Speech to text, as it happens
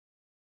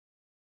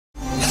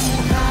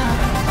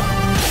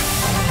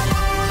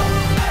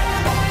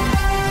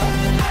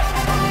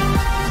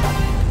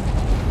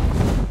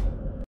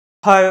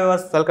Hi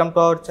viewers, welcome to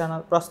our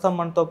channel. ప్రస్తుతం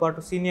మనతో పాటు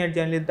సీనియర్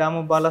జర్నలిస్ట్ దాము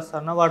బాలాజీ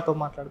సార్ వారితో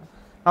మాట్లాడదాం.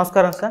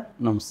 నమస్కారం సార్.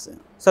 నమస్తే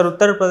సార్,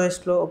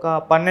 ఉత్తరప్రదేశ్లో ఒక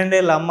 12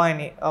 ఏళ్ళ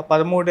అమ్మాయిని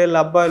 13 ఏళ్ళ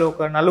అబ్బాయిలు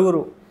ఒక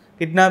నలుగురు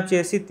కిడ్నాప్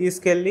చేసి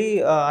తీసుకెళ్ళి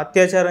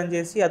అత్యాచారం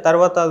చేసి ఆ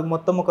తర్వాత అది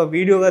మొత్తం ఒక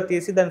వీడియోగా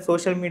తీసి దాన్ని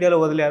సోషల్ మీడియాలో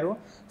వదిలారు.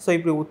 సో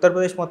ఇప్పుడు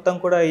ఉత్తరప్రదేశ్ మొత్తం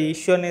కూడా ఈ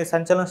ఇష్యూ అనేది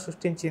సంచలనం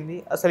సృష్టించింది.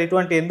 అసలు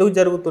ఇటువంటి ఎందుకు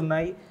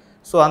జరుగుతున్నాయి?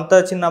 సో అంత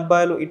చిన్న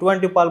అబ్బాయిలు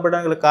ఇటువంటి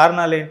పాల్పడడానికి గల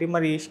కారణాలు ఏంటి?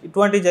 మరి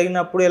ఇటువంటి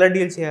జరిగినప్పుడు ఎలా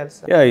డీల్ చేయాలి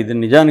సార్? ఇది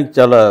నిజానికి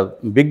చాలా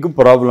బిగ్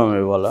ప్రాబ్లం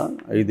ఇవాళ.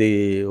 ఇది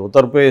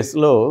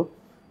ఉత్తరప్రదేశ్లో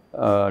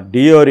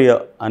డియోరియా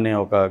అనే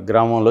ఒక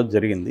గ్రామంలో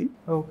జరిగింది.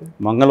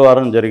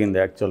 మంగళవారం జరిగింది.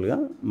 యాక్చువల్గా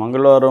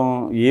మంగళవారం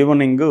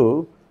ఈవినింగ్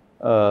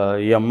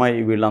ఈ అమ్మాయి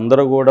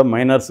వీళ్ళందరూ కూడా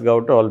మైనర్స్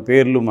కాబట్టి వాళ్ళ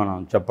పేర్లు మనం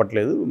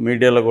చెప్పట్లేదు,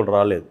 మీడియాలో కూడా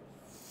రాలేదు.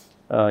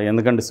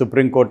 ఎందుకంటే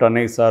సుప్రీంకోర్టు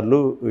అనేక సార్లు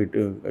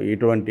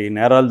ఇటువంటి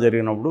నేరాలు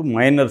జరిగినప్పుడు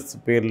మైనర్స్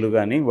పేర్లు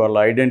కానీ వాళ్ళ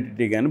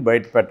ఐడెంటిటీ కానీ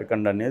బయట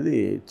పెట్టకండి అనేది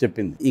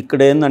చెప్పింది. ఇక్కడ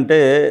ఏంటంటే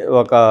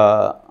ఒక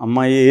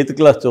అమ్మాయి 8th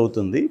క్లాస్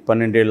చదువుతుంది,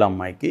 12 ఏళ్ళ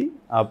అమ్మాయికి.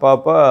 ఆ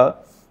పాప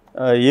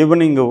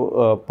ఈవినింగ్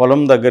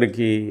పొలం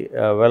దగ్గరికి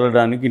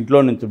వెళ్ళడానికి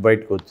ఇంట్లో నుంచి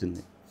బయటకు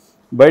వచ్చింది.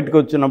 బయటకు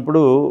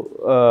వచ్చినప్పుడు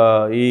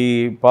ఈ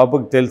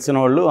పాపకు తెలిసిన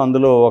వాళ్ళు,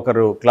 అందులో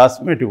ఒకరు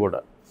క్లాస్మేట్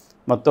కూడా,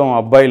 మొత్తం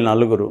అబ్బాయిలు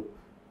 4.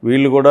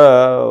 వీళ్ళు కూడా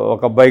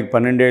ఒక అబ్బాయికి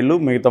 12 ఏళ్ళు,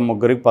 మిగతా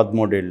ముగ్గురికి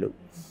 13 ఏళ్ళు.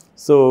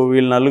 సో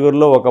వీళ్ళ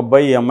 4లో ఒక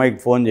అబ్బాయి ఈ అమ్మాయికి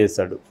ఫోన్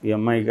చేశాడు. ఈ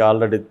అమ్మాయికి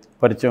ఆల్రెడీ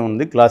పరిచయం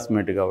ఉంది,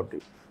 క్లాస్మేట్ కాబట్టి.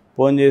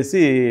 ఫోన్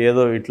చేసి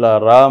ఏదో ఇట్లా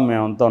రా,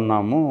 మేమంతా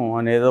ఉన్నాము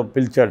అని ఏదో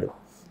పిలిచాడు.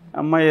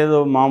 అమ్మాయి ఏదో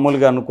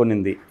మామూలుగా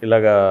అనుకునింది,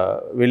 ఇలాగా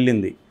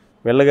వెళ్ళింది.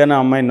 వెళ్ళగానే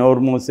అమ్మాయి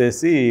నోరు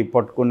మూసేసి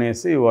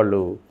పట్టుకునేసి వాళ్ళు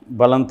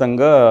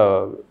బలవంతంగా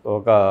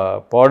ఒక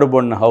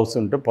పాడుబడిన హౌస్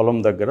ఉంటే పొలం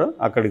దగ్గర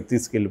అక్కడికి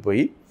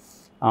తీసుకెళ్ళిపోయి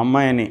ఆ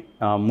అమ్మాయిని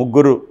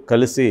ముగ్గురు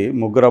కలిసి,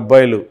 ముగ్గురు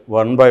అబ్బాయిలు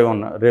 1 by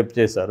 1 రేప్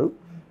చేశారు.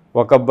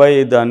 ఒక అబ్బాయి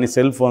దాన్ని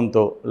సెల్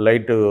ఫోన్తో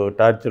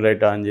టార్చ్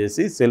లైట్ ఆన్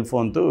చేసి సెల్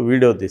ఫోన్తో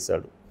వీడియో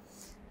తీశాడు.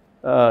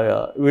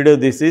 వీడియో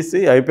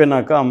తీసేసి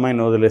అయిపోయినాక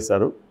అమ్మాయిని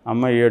వదిలేశారు.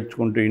 అమ్మాయి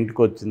ఏడ్చుకుంటూ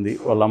ఇంటికి వచ్చింది,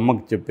 వాళ్ళ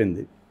అమ్మకి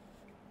చెప్పింది.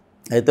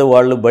 అయితే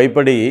వాళ్ళు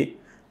భయపడి,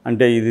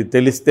 అంటే ఇది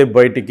తెలిస్తే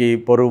బయటికి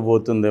పరుగు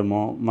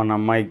పోతుందేమో, మన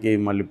అమ్మాయికి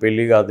మళ్ళీ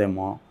పెళ్ళి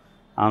కాదేమో,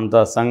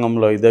 అంత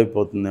సంఘంలో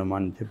ఇదైపోతుందేమో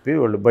అని చెప్పి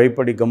వాళ్ళు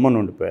భయపడి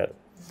గమ్మున ఉండిపోయారు.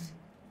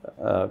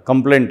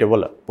 కంప్లైంట్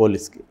ఇవ్వాలి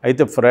పోలీస్కి.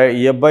 అయితే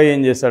ఈ అబ్బాయి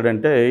ఏం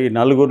చేశాడంటే, ఈ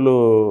 4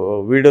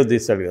 వీడియో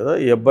తీశాడు కదా,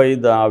 ఈ అబ్బాయి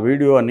ఆ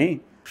వీడియోని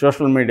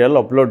సోషల్ మీడియాలో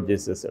అప్లోడ్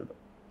చేసేసాడు,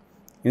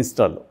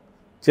 ఇన్స్టాలో.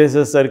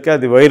 చేసేసరికి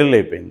అది వైరల్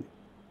అయిపోయింది.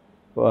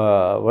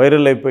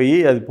 వైరల్ అయిపోయి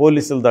అది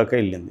పోలీసుల దాకా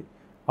వెళ్ళింది.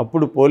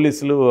 అప్పుడు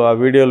పోలీసులు ఆ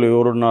వీడియోలో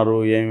ఎవరున్నారు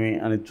ఏమి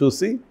అని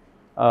చూసి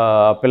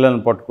ఆ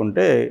పిల్లల్ని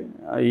పట్టుకుంటే,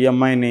 ఈ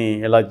అమ్మాయిని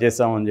ఎలా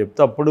చేశామని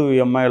చెప్తే అప్పుడు ఈ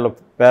అమ్మాయి వాళ్ళ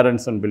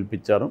పేరెంట్స్ని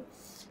పిలిపించారు.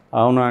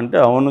 అవునా అంటే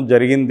అవును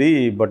జరిగింది,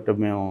 బట్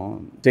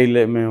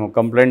మేము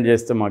కంప్లైంట్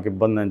చేస్తే మాకు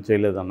ఇబ్బంది అని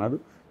చేయలేదన్నారు.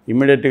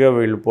 ఇమీడియట్గా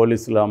వీళ్ళు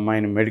పోలీసులు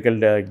అమ్మాయిని మెడికల్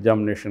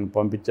ఎగ్జామినేషన్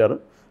పంపించారు.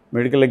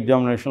 మెడికల్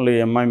ఎగ్జామినేషన్లో ఈ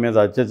అమ్మాయి మీద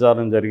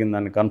అత్యాచారం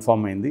జరిగిందని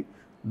కన్ఫర్మ్ అయింది.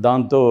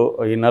 దాంతో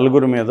ఈ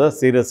 4 మీద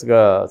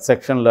సీరియస్గా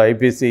సెక్షన్లో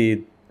ఐపీసీ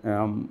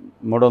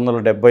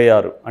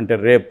 376 అంటే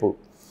రేపు,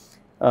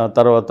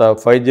 తర్వాత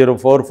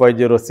 504,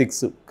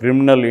 506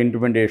 క్రిమినల్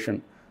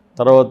ఇంటిమిడేషన్,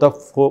 తర్వాత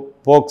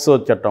పోక్సో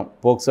చట్టం.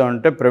 పోక్సో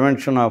అంటే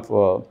prevention of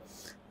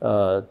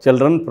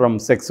children from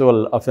sexual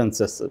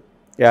offences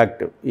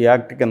act. ఈ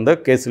యాక్ట్ కింద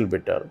కేసులు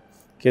పెట్టారు.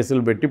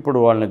 కేసులు పెట్టి ఇప్పుడు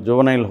వాళ్ళని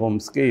జువెనైల్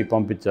హోమ్స్కి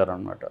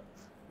పంపించారనమాట.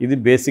 ఇది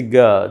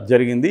బేసిక్గా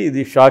జరిగింది.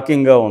 ఇది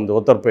షాకింగ్గా ఉంది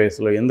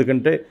ఉత్తరప్రదేశ్లో.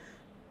 ఎందుకంటే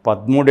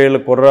 13 ఏళ్ళ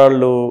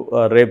కుర్రాళ్ళు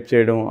రేప్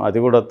చేయడం, అది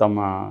కూడా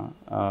తమ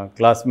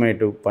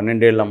క్లాస్మేటు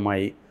 12 ఏళ్ళ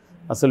అమ్మాయి.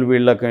 అసలు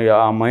వీళ్ళకి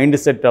ఆ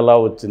మైండ్ సెట్ ఎలా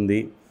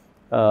వచ్చింది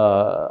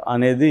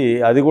అనేది,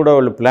 అది కూడా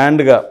వాళ్ళు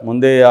ప్లాన్డ్గా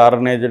ముందే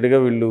ఆర్గనైజ్డ్గా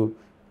వీళ్ళు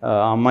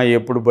అమ్మాయి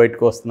ఎప్పుడు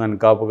బయటకు వస్తుందని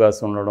కాపు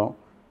కాసి ఉండడం,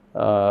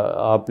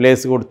 ఆ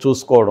ప్లేస్ కూడా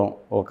చూసుకోవడం,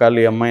 ఒకవేళ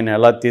ఈ అమ్మాయిని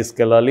ఎలా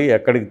తీసుకెళ్ళాలి,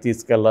 ఎక్కడికి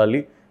తీసుకెళ్ళాలి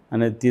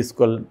అనేది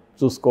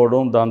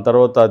చూసుకోవడం, దాని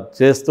తర్వాత అది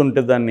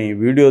చేస్తుంటే దాన్ని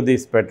వీడియో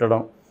తీసి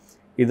పెట్టడం,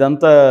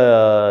 ఇదంతా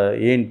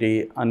ఏంటి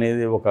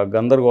అనేది ఒక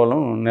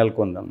గందరగోళం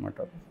నెలకొందనమాట.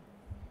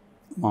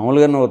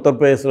 మామూలుగానే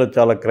ఉత్తరప్రదేశ్లో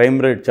చాలా క్రైమ్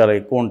రేట్ చాలా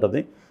ఎక్కువ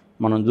ఉంటుంది.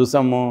 మనం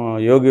చూసాము,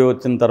 యోగి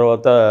వచ్చిన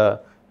తర్వాత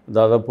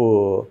దాదాపు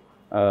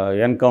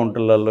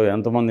ఎన్కౌంటర్లలో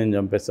ఎంతమందిని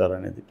చంపేశారు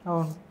అనేది.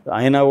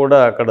 అయినా కూడా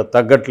అక్కడ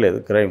తగ్గట్లేదు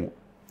క్రైమ్,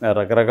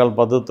 రకరకాల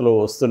పద్ధతులు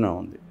వస్తూనే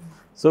ఉంది.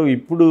 సో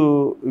ఇప్పుడు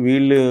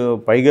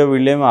పైగా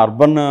వీళ్ళేమో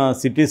అర్బన్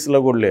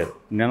సిటీస్లో కూడా లేరు.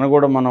 నిన్న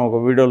కూడా మనం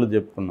ఒక వీడియోలో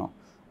చెప్పుకున్నాం,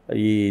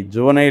 ఈ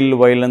జువెనైల్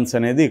వైలెన్స్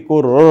అనేది ఎక్కువ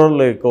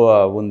రూరల్లో ఎక్కువ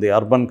ఉంది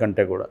అర్బన్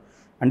కంటే కూడా.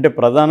 అంటే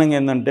ప్రధానంగా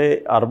ఏంటంటే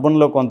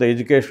అర్బన్లో కొంత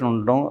ఎడ్యుకేషన్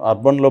ఉండడం,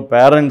 అర్బన్లో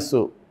పేరెంట్స్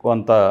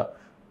కొంత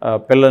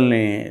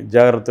పిల్లల్ని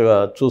జాగ్రత్తగా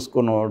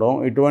చూసుకునవడం,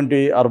 ఇటువంటి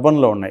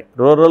అర్బన్లో ఉన్నాయి.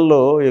 రూరల్లో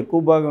ఎక్కువ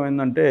భాగం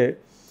ఏంటంటే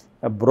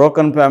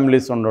బ్రోకన్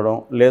ఫ్యామిలీస్ ఉండడం,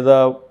 లేదా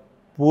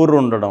పూర్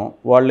ఉండడం.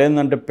 వాళ్ళు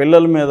ఏంటంటే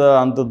పిల్లల మీద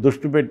అంత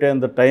దృష్టి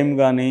పెట్టేంత టైం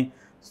కానీ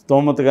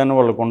స్తోమత కానీ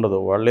వాళ్ళకు ఉండదు.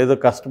 వాళ్ళు ఏదో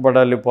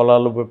కష్టపడాలి,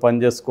 పొలాలు పోయి పని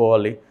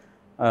చేసుకోవాలి,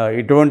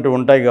 ఇటువంటివి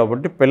ఉంటాయి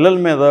కాబట్టి పిల్లల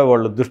మీద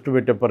వాళ్ళు దృష్టి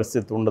పెట్టే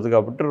పరిస్థితి ఉండదు.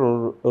 కాబట్టి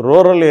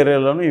రూరల్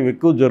ఏరియాలోనూ ఇవి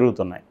ఎక్కువ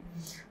జరుగుతున్నాయి.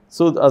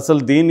 సో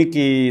అసలు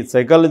దీనికి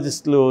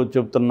సైకాలజిస్టులు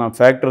చెప్తున్న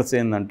ఫ్యాక్టర్స్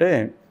ఏంటంటే,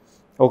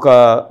 ఒక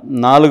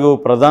 4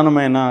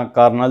 ప్రధానమైన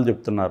కారణాలు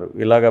చెప్తున్నారు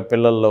ఇలాగ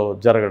పిల్లల్లో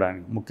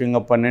జరగడానికి. ముఖ్యంగా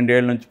 12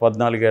 ఏళ్ళ నుంచి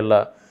 14 ఏళ్ళ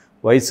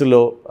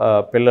వయసులో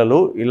పిల్లలు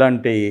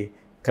ఇలాంటి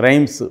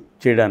క్రైమ్స్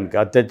చేయడానికి,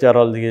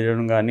 అత్యాచారాలు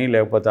చేయడం కానీ,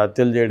 లేకపోతే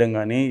హత్యలు చేయడం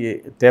కానీ,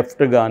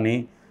 థెఫ్ట్ కానీ,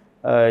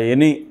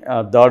 ఎనీ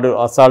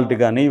అసాల్ట్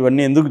కానీ,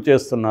 ఇవన్నీ ఎందుకు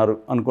చేస్తున్నారు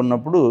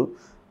అనుకున్నప్పుడు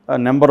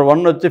నెంబర్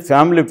 1 వచ్చి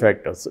ఫ్యామిలీ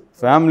ఫ్యాక్టర్స్.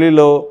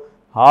 ఫ్యామిలీలో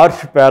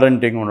హార్ష్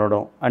పేరెంటింగ్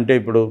ఉండడం. అంటే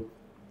ఇప్పుడు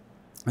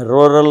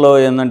రూరల్లో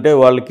ఏంటంటే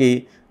వాళ్ళకి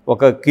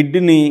ఒక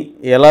కిడ్ని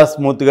ఎలా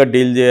స్మూత్గా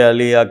డీల్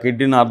చేయాలి, ఆ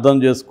కిడ్నీని అర్థం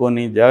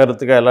చేసుకొని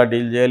జాగ్రత్తగా ఎలా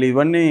డీల్ చేయాలి,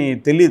 ఇవన్నీ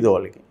తెలియదు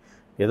వాళ్ళకి.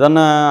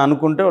 ఏదన్నా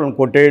అనుకుంటే వాళ్ళని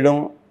కొట్టేయడం,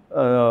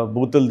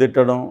 బూతులు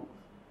తిట్టడం,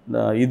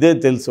 ఇదే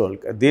తెలుసు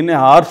వాళ్ళకి. దీన్ని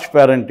హార్ష్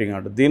పేరెంటింగ్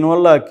అంట.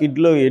 దీనివల్ల ఆ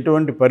కిడ్లో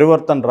ఎటువంటి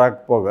పరివర్తన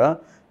రాకపోగా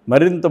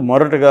మరింత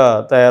మొరటుగా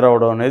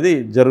తయారవడం అనేది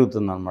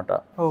జరుగుతుందన్నమాట.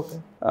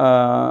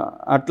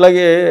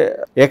 అట్లాగే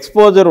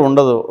ఎక్స్పోజర్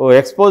ఉండదు.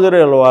 ఎక్స్పోజర్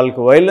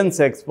వాళ్ళకి వైలెన్స్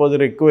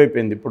ఎక్స్పోజర్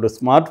ఎక్కువైపోయింది. ఇప్పుడు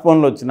స్మార్ట్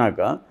ఫోన్లు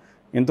వచ్చినాక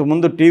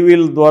ఇంతకుముందు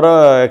టీవీల ద్వారా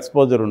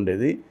ఎక్స్పోజర్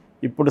ఉండేది.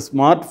 ఇప్పుడు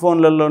స్మార్ట్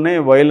ఫోన్లలోనే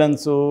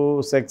వైలెన్సు,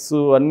 సెక్స్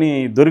అన్నీ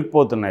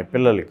దొరికిపోతున్నాయి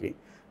పిల్లలకి.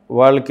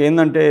 వాళ్ళకి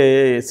ఏంటంటే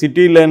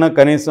సిటీలైనా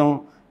కనీసం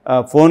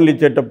ఫోన్లు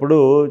ఇచ్చేటప్పుడు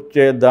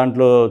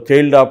దాంట్లో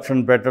చైల్డ్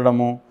ఆప్షన్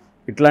పెట్టడము,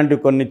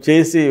 ఇట్లాంటివి కొన్ని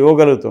చేసి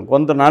ఇవ్వగలుగుతాం.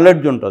 కొంత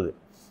నాలెడ్జ్ ఉంటుంది.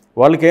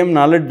 వాళ్ళకి ఏం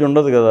నాలెడ్జ్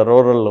ఉండదు కదా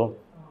రూరల్లో.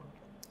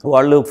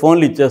 వాళ్ళు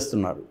ఫోన్లు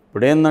ఇచ్చేస్తున్నారు.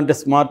 ఇప్పుడు ఏంటంటే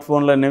స్మార్ట్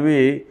ఫోన్లు అనేవి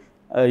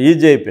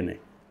ఈజీ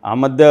అయిపోయినాయి. ఆ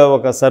మధ్య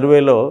ఒక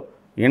సర్వేలో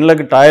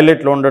ఇండ్లకి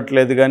టాయిలెట్లు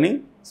ఉండట్లేదు కానీ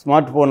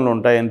స్మార్ట్ ఫోన్లు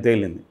ఉంటాయని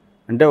తేలింది.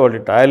 అంటే వాళ్ళు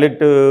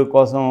టాయిలెట్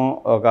కోసం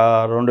ఒక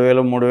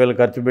 2000, 3000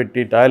 ఖర్చు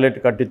పెట్టి టాయిలెట్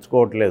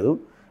కట్టించుకోవట్లేదు,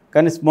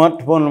 కానీ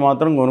స్మార్ట్ ఫోన్లు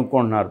మాత్రం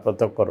కొనుక్కుంటున్నారు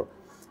ప్రతి ఒక్కరు.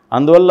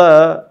 అందువల్ల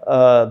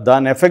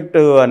దాని ఎఫెక్ట్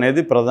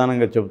అనేది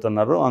ప్రధానంగా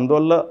చెబుతున్నారు.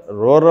 అందువల్ల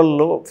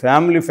రూరల్లో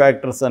ఫ్యామిలీ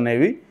ఫ్యాక్టర్స్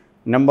అనేవి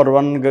నెంబర్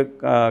 1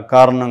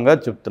 కారణంగా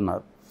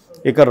చెప్తున్నారు.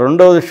 ఇక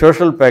రెండవది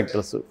సోషల్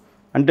ఫ్యాక్టర్స్.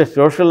 అంటే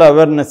సోషల్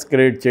అవేర్నెస్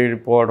క్రియేట్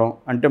చేయకపోవడం.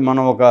 అంటే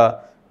మనం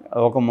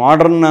ఒక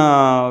మోడర్న్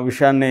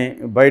విషయాన్ని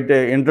బయట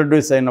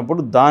ఇంట్రడ్యూస్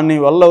అయినప్పుడు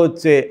దానివల్ల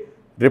వచ్చే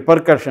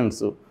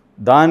రిపర్కషన్స్,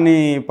 దాని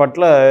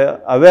పట్ల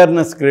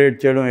అవేర్నెస్ క్రియేట్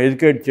చేయడం,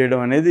 ఎడ్యుకేట్ చేయడం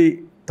అనేది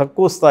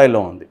తక్కువ స్థాయిలో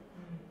ఉంది.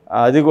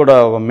 అది కూడా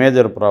ఒక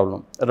మేజర్ ప్రాబ్లం.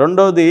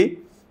 రెండవది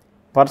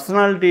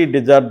పర్సనాలిటీ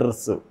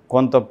డిజార్డర్స్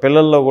కొంత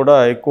పిల్లల్లో కూడా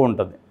ఎక్కువ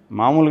ఉంటుంది.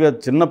 మామూలుగా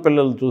చిన్న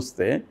పిల్లలు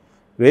చూస్తే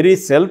వెరీ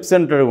సెల్ఫ్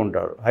సెంటర్డ్గా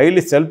ఉంటారు,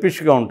 హైలీ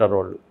సెల్ఫిష్గా ఉంటారు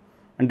వాళ్ళు.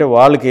 అంటే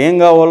వాళ్ళకి ఏం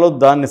కావాలో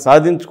దాన్ని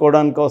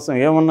సాధించుకోవడానికి కోసం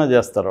ఏమన్నా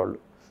చేస్తారు వాళ్ళు.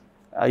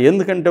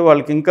 ఎందుకంటే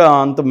వాళ్ళకి ఇంకా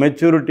అంత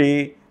మెచ్యూరిటీ,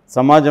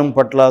 సమాజం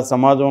పట్ల,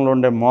 సమాజంలో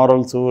ఉండే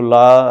మోరల్స్,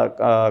 లా,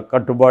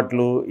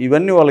 కట్టుబాట్లు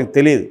ఇవన్నీ వాళ్ళకి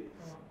తెలియదు.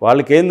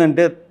 వాళ్ళకి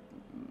ఏంటంటే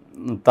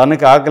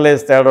తనకి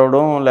ఆకలేస్తే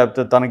ఏడవడం,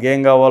 లేకపోతే తనకేం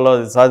కావాలో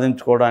అది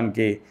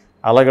సాధించుకోవడానికి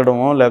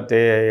అలగడమో, లేకపోతే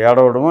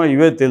ఏడవడమో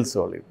ఇవే తెలుసు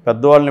వాళ్ళకి.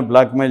 పెద్దవాళ్ళని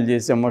బ్లాక్మెయిల్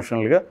చేసి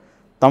ఎమోషనల్గా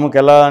తమకు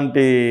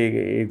ఎలాంటి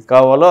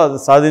కావాలో అది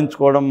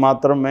సాధించుకోవడం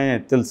మాత్రమే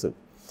తెలుసు.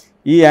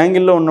 ఈ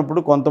యాంగిల్లో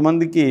ఉన్నప్పుడు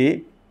కొంతమందికి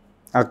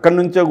అక్కడి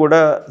నుంచో కూడా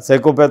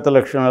సైకోపాథ్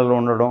లక్షణాలు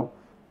ఉండడం,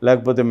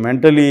 లేకపోతే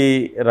మెంటలీ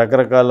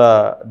రకరకాల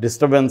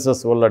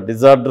డిస్టర్బెన్సెస్ వల్ల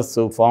డిజార్డర్స్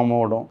ఫామ్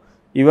అవ్వడం,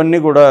 ఇవన్నీ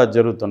కూడా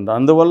జరుగుతుంటాయి.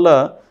 అందువల్ల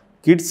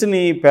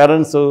కిడ్స్ని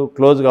పేరెంట్స్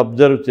క్లోజ్గా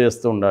అబ్జర్వ్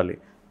చేస్తూ ఉండాలి.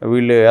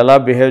 వీళ్ళు ఎలా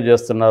బిహేవ్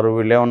చేస్తున్నారు,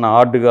 వీళ్ళు ఏమన్నా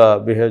హార్డ్గా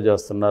బిహేవ్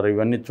చేస్తున్నారు,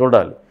 ఇవన్నీ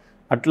చూడాలి.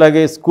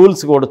 అట్లాగే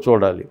స్కూల్స్ కూడా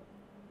చూడాలి.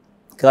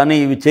 కానీ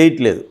ఇవి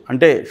చేయట్లేదు.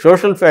 అంటే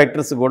సోషల్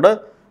ఫ్యాక్టర్స్ కూడా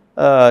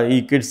ఈ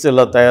కిడ్స్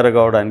ఇలా తయారు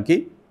కావడానికి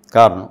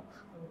కారణం.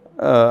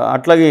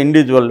 అట్లాగే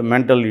ఇండివిజువల్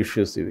మెంటల్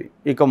ఇష్యూస్ ఇవి.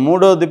 ఇక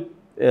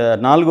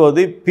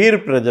నాలుగవది పీర్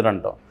ప్రెజర్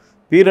అంటాం.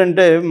 పీర్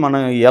అంటే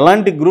మనం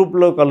ఎలాంటి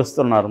గ్రూప్లో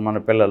కలుస్తున్నారు మన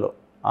పిల్లలు,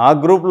 ఆ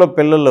గ్రూప్లో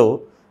పిల్లలు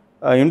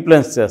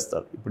ఇన్ఫ్లుయెన్స్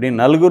చేస్తారు. ఇప్పుడు ఈ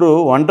నలుగురు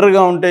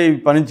ఒంటరిగా ఉంటే ఈ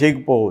పని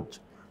చేయకపోవచ్చు,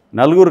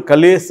 నలుగురు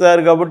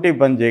కలిస్తారు కాబట్టి ఈ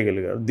పని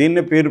చేయగలిగారు.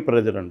 దీన్నే పీర్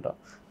ప్రెజర్ అంటాం.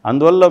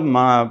 అందువల్ల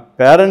మా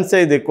పేరెంట్సే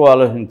ఇది ఎక్కువ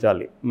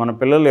ఆలోచించాలి. మన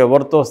పిల్లలు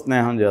ఎవరితో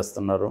స్నేహం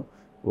చేస్తున్నారు,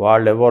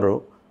 వాళ్ళెవరు,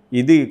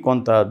 ఇది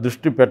కొంత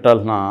దృష్టి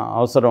పెట్టాల్సిన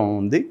అవసరం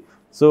ఉంది.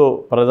 సో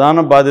ప్రధాన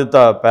బాధ్యత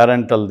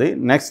పేరెంటల్ది.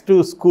 నెక్స్ట్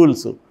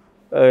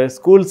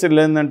స్కూల్స్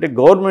ఏంటంటే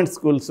గవర్నమెంట్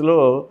స్కూల్స్లో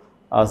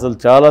అసలు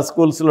చాలా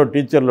స్కూల్స్లో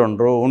టీచర్లు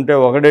ఉండరు, ఉంటే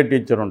ఒకటే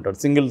టీచర్ ఉంటాడు,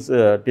 సింగిల్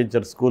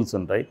టీచర్ స్కూల్స్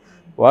ఉంటాయి.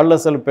 వాళ్ళు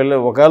అసలు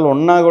ఒకవేళ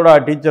ఉన్నా కూడా ఆ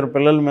టీచర్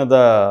పిల్లల మీద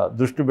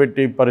దృష్టి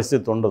పెట్టి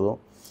పరిస్థితి ఉండదు.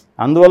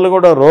 అందువల్ల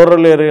కూడా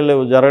రూరల్ ఏరియాలో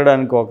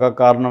జరగడానికి ఒక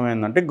కారణం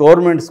ఏంటంటే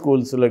గవర్నమెంట్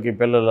స్కూల్స్లోకి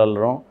పిల్లలు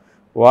వెళ్ళడం,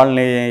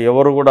 వాళ్ళని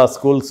ఎవరు కూడా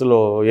స్కూల్స్లో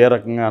ఏ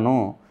రకంగానూ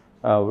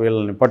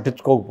వీళ్ళని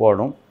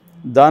పట్టించుకోకపోవడం,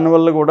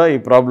 దానివల్ల కూడా ఈ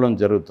ప్రాబ్లం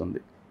జరుగుతుంది.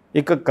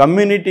 ఇక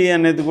కమ్యూనిటీ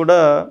అనేది కూడా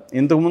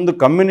ఇంతకుముందు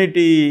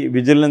కమ్యూనిటీ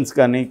విజిలెన్స్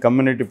కానీ,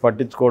 కమ్యూనిటీ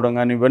పట్టించుకోవడం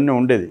కానీ ఇవన్నీ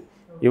ఉండేది.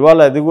 ఇవాళ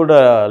అది కూడా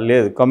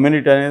లేదు.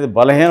 కమ్యూనిటీ అనేది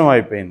బలహీనం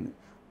అయిపోయింది.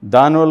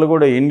 దానివల్ల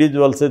కూడా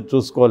ఇండివిజువల్సే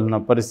చూసుకోవాల్సిన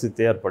పరిస్థితి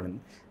ఏర్పడింది.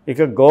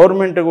 ఇక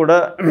గవర్నమెంట్ కూడా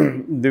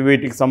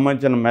వీటికి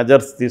సంబంధించిన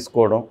మెజర్స్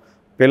తీసుకోవడం,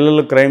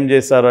 పిల్లలు క్రైమ్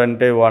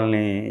చేశారంటే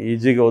వాళ్ళని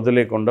ఈజీగా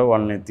వదిలేకుండా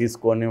వాళ్ళని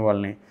తీసుకొని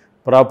వాళ్ళని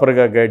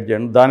ప్రాపర్గా గైడ్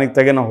చేయడం, దానికి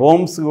తగిన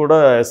హోమ్స్ కూడా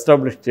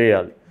ఎస్టాబ్లిష్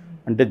చేయాలి.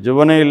 అంటే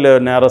జువెనైల్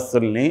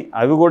నేరస్తుల్ని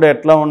అవి కూడా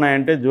ఎట్లా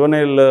ఉన్నాయంటే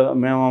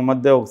మేము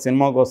మధ్య ఒక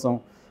సినిమా కోసం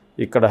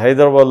ఇక్కడ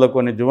హైదరాబాద్లో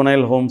కొన్ని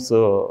జువెనైల్ హోమ్స్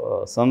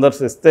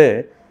సందర్శిస్తే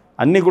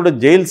అన్నీ కూడా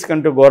జైల్స్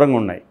కంటే ఘోరంగా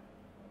ఉన్నాయి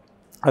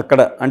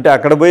అక్కడ. అంటే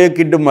అక్కడ పోయే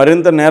కిడ్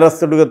మరింత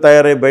నేరస్తుడిగా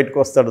తయారై బయటకు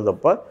వస్తాడు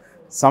తప్ప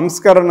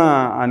సంస్కరణ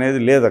అనేది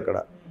లేదు అక్కడ.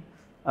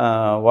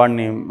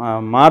 వాడిని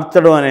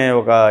మార్చడం అనే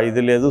ఒక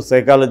ఇది లేదు,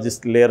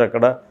 సైకాలజిస్ట్ లేరు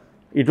అక్కడ.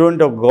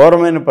 ఇటువంటి ఒక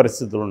ఘోరమైన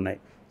పరిస్థితులు ఉన్నాయి.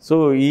 సో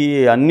ఈ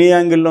అన్ని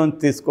యాంగిల్లో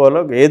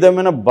తీసుకోవాలో.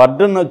 ఏదేమైనా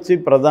బర్డన్ వచ్చి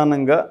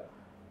ప్రధానంగా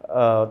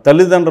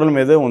తల్లిదండ్రుల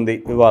మీదే ఉంది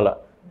ఇవాళ.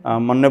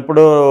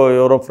 మొన్నెప్పుడో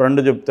ఎవరో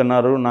ఫ్రెండ్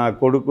చెప్తున్నారు, నా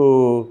కొడుకు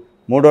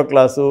 3వ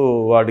క్లాసు,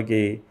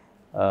 వాడికి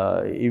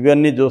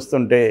ఇవన్నీ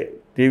చూస్తుంటే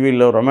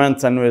టీవీలో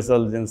రొమాన్స్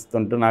సన్నివేశాలు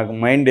చూస్తుంటే నాకు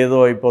మైండ్ ఏదో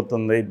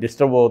అయిపోతుంది,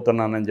 డిస్టర్బ్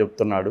అవుతున్నానని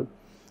చెప్తున్నారు.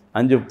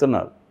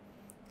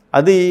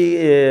 అది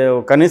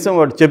కనీసం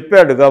వాడు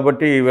చెప్పాడు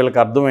కాబట్టి వీళ్ళకి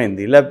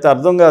అర్థమైంది, లేకపోతే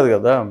అర్థం కాదు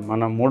కదా.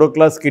 మన 3వ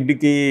క్లాస్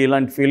కిడ్కి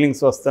ఇలాంటి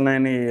ఫీలింగ్స్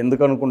వస్తున్నాయని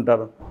ఎందుకు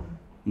అనుకుంటారు?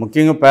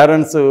 ముఖ్యంగా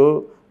పేరెంట్స్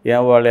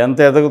వాళ్ళు ఎంత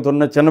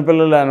ఎదుగుతున్నా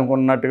చిన్నపిల్లలే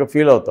అనుకున్నట్టుగా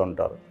ఫీల్ అవుతూ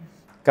ఉంటారు.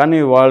 కానీ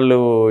వాళ్ళు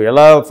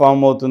ఎలా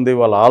ఫామ్ అవుతుంది,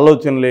 వాళ్ళ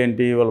ఆలోచనలు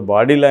ఏంటి, వాళ్ళ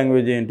బాడీ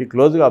లాంగ్వేజ్ ఏంటి,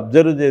 క్లోజ్గా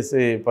అబ్జర్వ్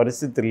చేసే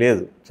పరిస్థితి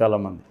లేదు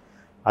చాలామంది.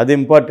 అది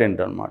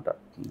ఇంపార్టెంట్ అనమాట.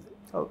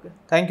 Okay,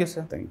 thank you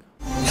sir. Thank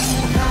you.